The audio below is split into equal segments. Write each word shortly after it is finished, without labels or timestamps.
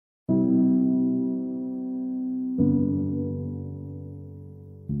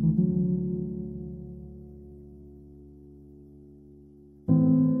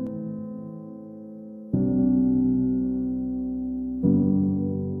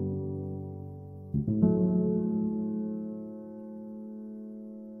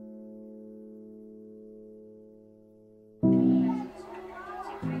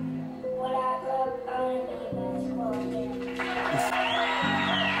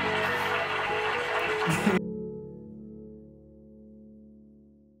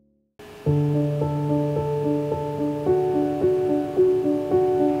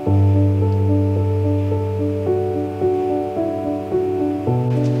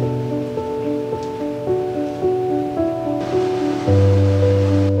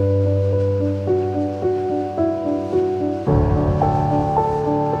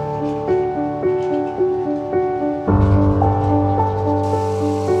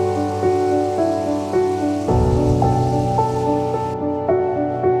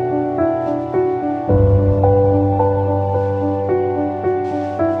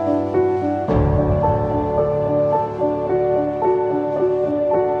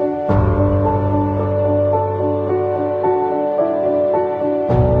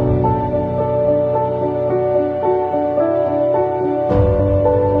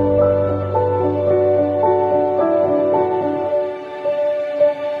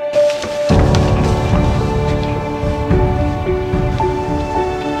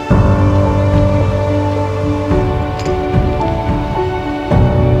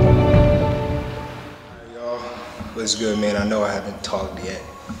What's good, man? I know I haven't talked yet,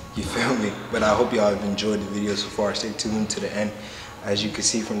 you feel me? But I hope y'all have enjoyed the video so far. Stay tuned to the end. As you can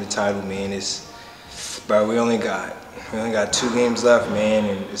see from the title, man, bro, we only got 2 games left, man,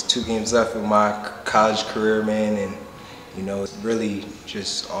 and it's 2 games left of my college career, man, and you know, it's really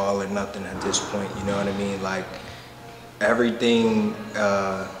just all or nothing at this point, you know what I mean? Like, everything,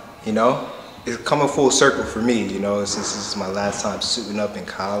 you know, it's coming full circle for me, you know, since this is my last time suiting up in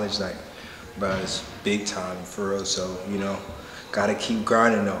college, like, bro, it's big time for real. So, you know, gotta keep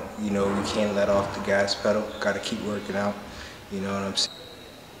grinding though. You know, we can't let off the gas pedal. Gotta keep working out. You know what I'm saying?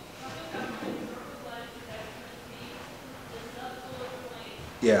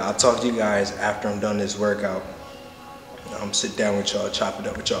 Yeah, I'll talk to you guys after I'm done this workout. Sit down with y'all, chop it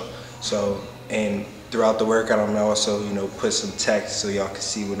up with y'all. So, and throughout the workout, I'm also, you know, put some text so y'all can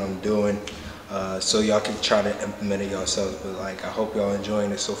see what I'm doing. So y'all can try to implement it yourselves, but like, I hope y'all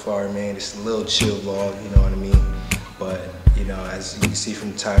enjoying it so far, man. It's a little chill vlog, you know what I mean? But, you know, as you can see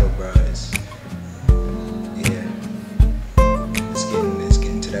from the title, bro, it's, yeah, it's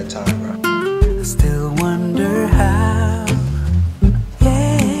getting to that time, bro. I still wonder how,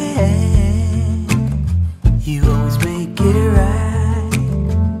 yeah, you always make it right,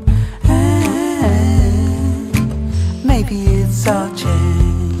 and maybe it's all changed.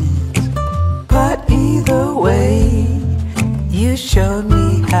 Either way, you showed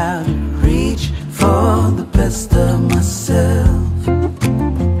me how to reach for the best of myself.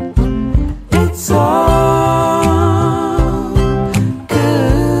 It's all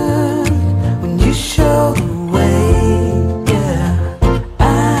good when you show the way, yeah.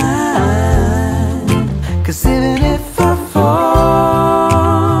 'Cause even if I fall,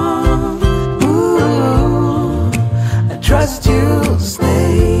 ooh, I trust you'll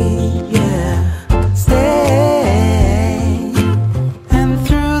stay, yeah.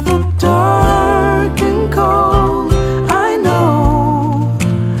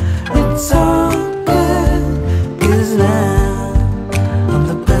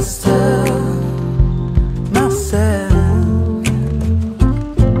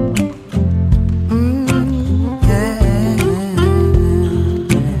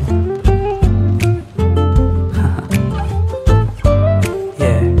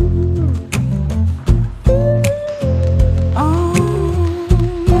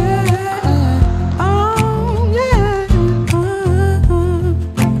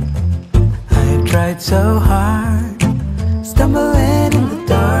 So hard, stumbling in the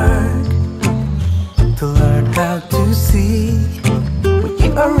dark, to learn how to see what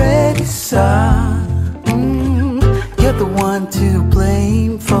you already saw. You're the one to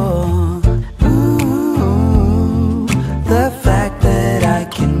blame for the fact that I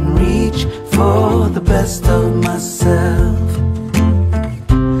can reach for the best of myself.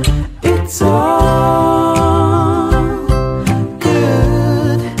 It's all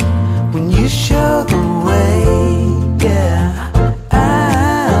good when you show the way, yeah.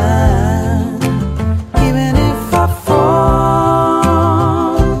 Even if I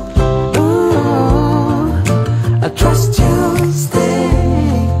fall, ooh, I trust you'll stay,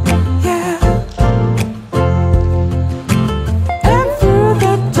 yeah. And through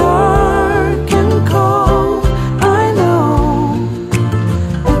the dark and cold, I know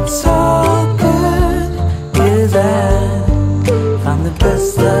it's all good, 'cause I found the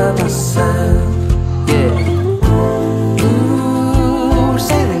best of myself.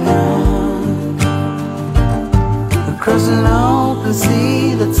 Across an open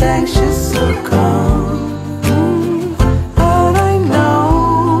sea that's anxious or calm, but I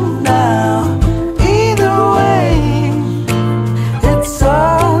know now,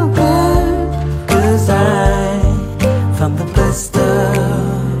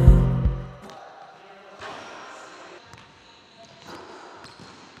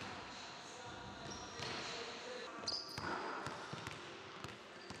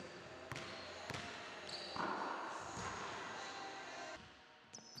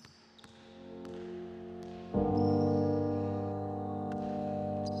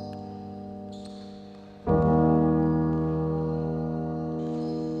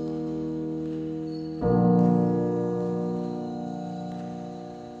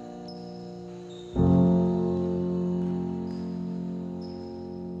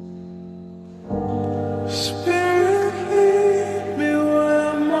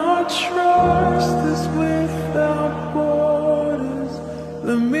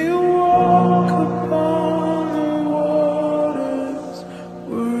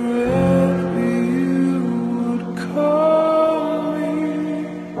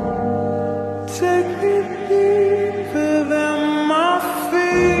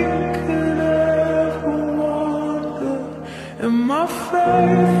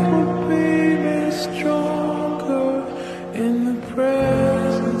 faith will be made stronger in the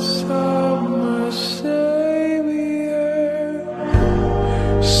presence of my Savior.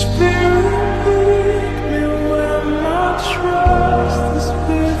 Spirit, lead me when my trust is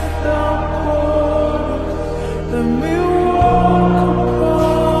without borders. Let me walk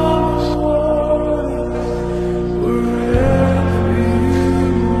upon this water wherever you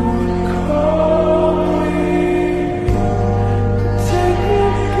would call me. Take me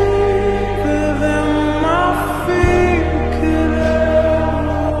deeper than my feet could ever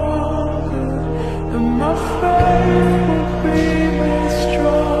wander, and my faith will be made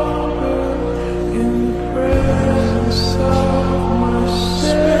stronger in the presence of my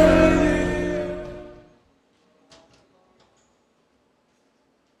Savior.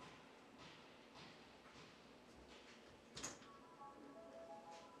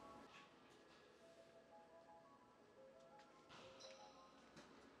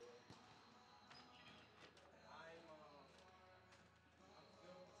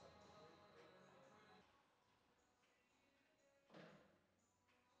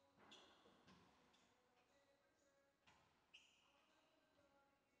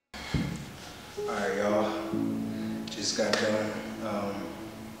 Alright, y'all. Just got done.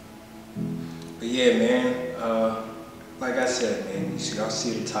 But yeah, man. Like I said, man, y'all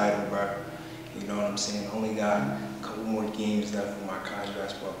see the title, bro. You know what I'm saying? Only got a couple more games left for my college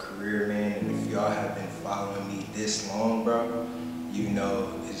basketball career, man. And if y'all have been following me this long, bro, you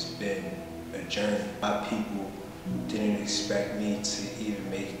know it's been a journey. A lot of people didn't expect me to even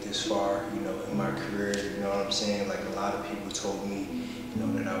make it this far, you know, in my career. You know what I'm saying? Like, a lot of people told me, you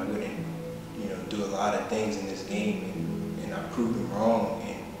know, that I wouldn't, you know, do a lot of things in this game, and I proved them wrong.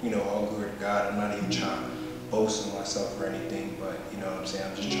 And, you know, all glory to God. I'm not even trying to boast on myself or anything, but, you know what I'm saying?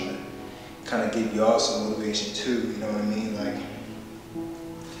 I'm just trying to kind of give y'all some motivation too, you know what I mean? Like,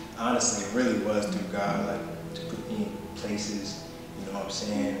 honestly, it really was through God, like, to put me in places, you know what I'm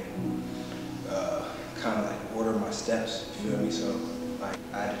saying? And, kind of like order my steps, you feel me? So, like,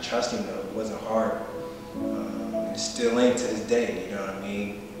 I had to trust him though. It wasn't hard. And it still ain't to this day, you know what I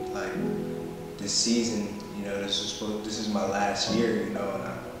mean? Like, this season, you know, this is my last year, you know, and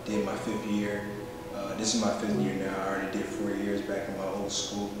I did my 5th year. This is my 5th year now. I already did 4 years back in my old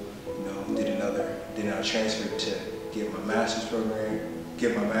school. You know, did another transfer to get my master's program,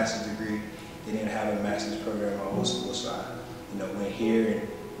 get my master's degree. They didn't have a master's program in my old school, so I, you know, went here, and,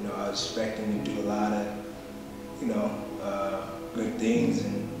 you know, I was expecting to do a lot of, you know, good things,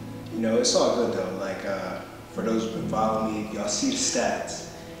 and, you know, it's all good though. Like, for those who've been following me, if y'all see the stats,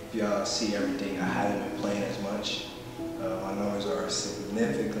 if y'all see everything, I haven't been playing as much. My numbers are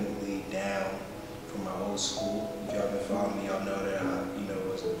significantly down from my old school. If y'all been following me, y'all know that I, you know,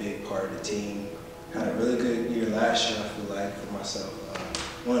 was a big part of the team. Had a really good year last year, I feel like, for myself.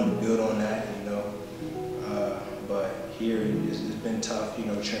 Wanted to build on that, you know. But here, it's been tough, you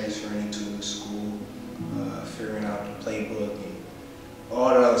know, transferring into a new school, figuring out the playbook, and all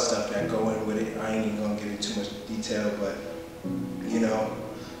the other stuff that go in with it. I ain't even gonna get into too much detail, but, you know,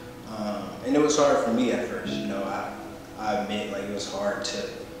 and it was hard for me at first, you know. I admit, like, it was hard to,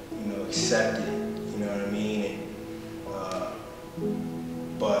 you know, accept it, you know what I mean? And,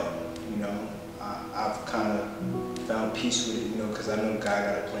 but, you know, I've kind of found peace with it, you know, because I know God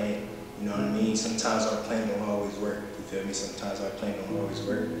got a plan, you know what I mean? Sometimes our plan don't always work, you feel me? Sometimes our plan don't always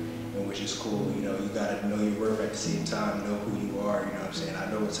work, and which is cool, you know. You got to know your worth at the same time, know who you are, you know what I'm saying? I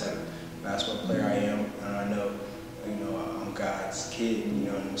know what type of basketball player I am, and I know, you know, I'm God's kid, you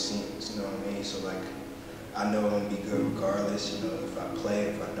know what I'm saying? You know what I mean? So, like, I know I'm gonna be good regardless, you know, if I play,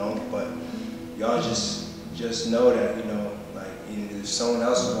 if I don't. But y'all just know that, you know, like, if someone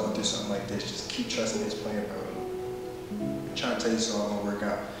else is going through something like this, just keep trusting this plan, bro. I'm trying to tell you it's all gonna work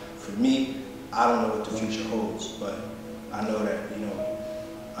out. For me, I don't know what the future holds, but I know that, you know,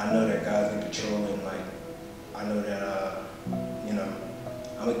 I know that God's in control, and, like, I know that, you know,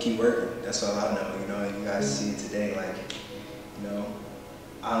 I'm gonna keep working. That's all I know, you know. You guys see it today, like, you know,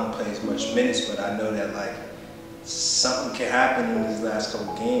 I don't play as much minutes, but I know that, like, something can happen in these last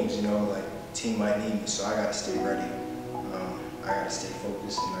couple games, you know, like, the team might need me, so I gotta stay ready. I gotta stay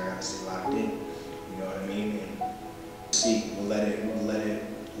focused, and I gotta stay locked in, you know what I mean? And see, we'll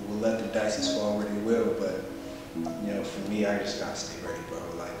let the dice fall where they will, but, you know, for me, I just gotta stay ready, bro.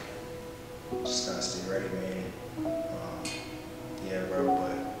 Like, just gotta stay ready, man. Yeah, bro,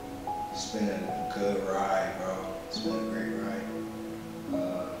 but it's been a good ride, bro. It's been a great ride.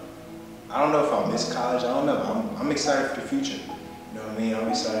 I don't know if I'll miss college. I don't know. I'm excited for the future. You know what I mean? I'm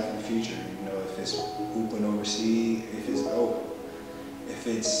excited for the future. You know, if it's hooping overseas, if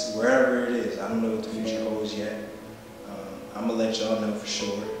it's wherever it is. I don't know what the future holds yet. I'm gonna let y'all know for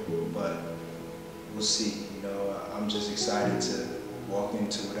sure, but we'll see. You know, I'm just excited to walk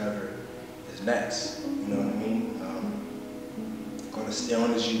into whatever is next. You know what I mean? Gonna stay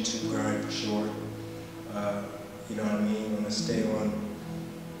on this YouTube grind for sure. You know what I mean? Gonna stay on.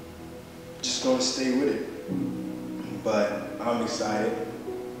 Just gonna stay with it. But I'm excited.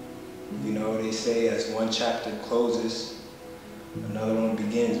 You know, they say as one chapter closes, another one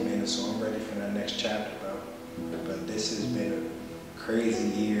begins, man. So I'm ready for that next chapter, bro. But this has been a crazy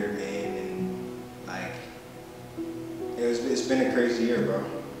year, man, and like it's been a crazy year, bro.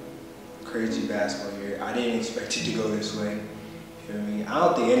 Crazy basketball year. I didn't expect it to go this way. You know what I mean? I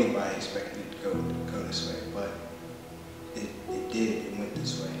don't think anybody expected it to go this way, but it did. It went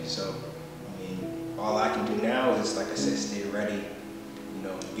this way. So I mean, all I can do now is, like I said, stay ready. You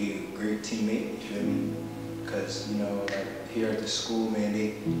know, be a great teammate. You feel me? Because you know, like here at the school, man,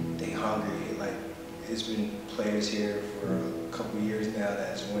 they hungry. Like it's been players here for a couple of years now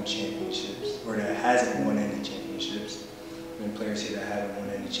that's won championships, or that hasn't won any championships. Been players here that haven't won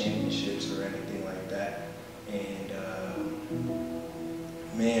any championships or anything like that, and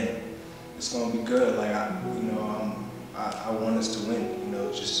man, it's gonna be good. Like I want us to win. You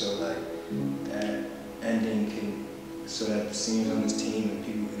know, just so like that ending can, so that the seniors on this team and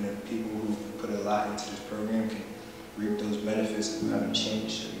the people who put a lot into this program can reap those benefits of having a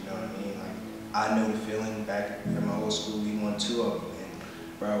championship. You know what I mean? Like I know the feeling back at my old school. We won 2 of them, and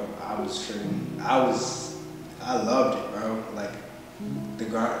bro, I loved it, bro. Like the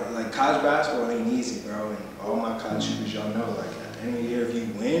grind, like college basketball ain't easy, bro. And all my college shooters, y'all know, like at the end of the year, if you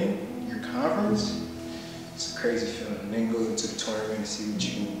win your conference, it's a crazy feeling. And then go into the tournament and see what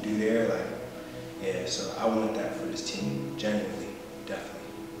you can do there. Like, yeah. So I want that for this team, genuinely,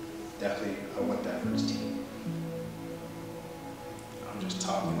 definitely. I want that for this team. I'm just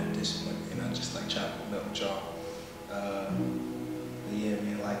talking at this point, and I just like chopping it up with y'all. But yeah,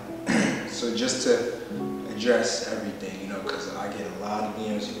 man, like, so just to address everything, you know, because I get a lot of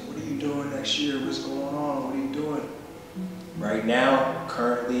DMs, you know, what are you doing next year? What's going on? What are you doing? Right now,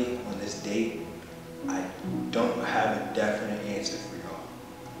 currently, on this date, I don't have a definite answer for y'all.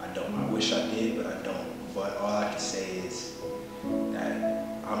 I don't. I wish I did, but I don't. But all I can say is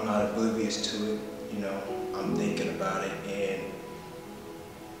that I'm not oblivious to it. You know, I'm thinking about it, and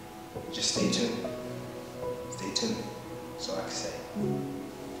just stay tuned. Stay tuned. That's all I can say.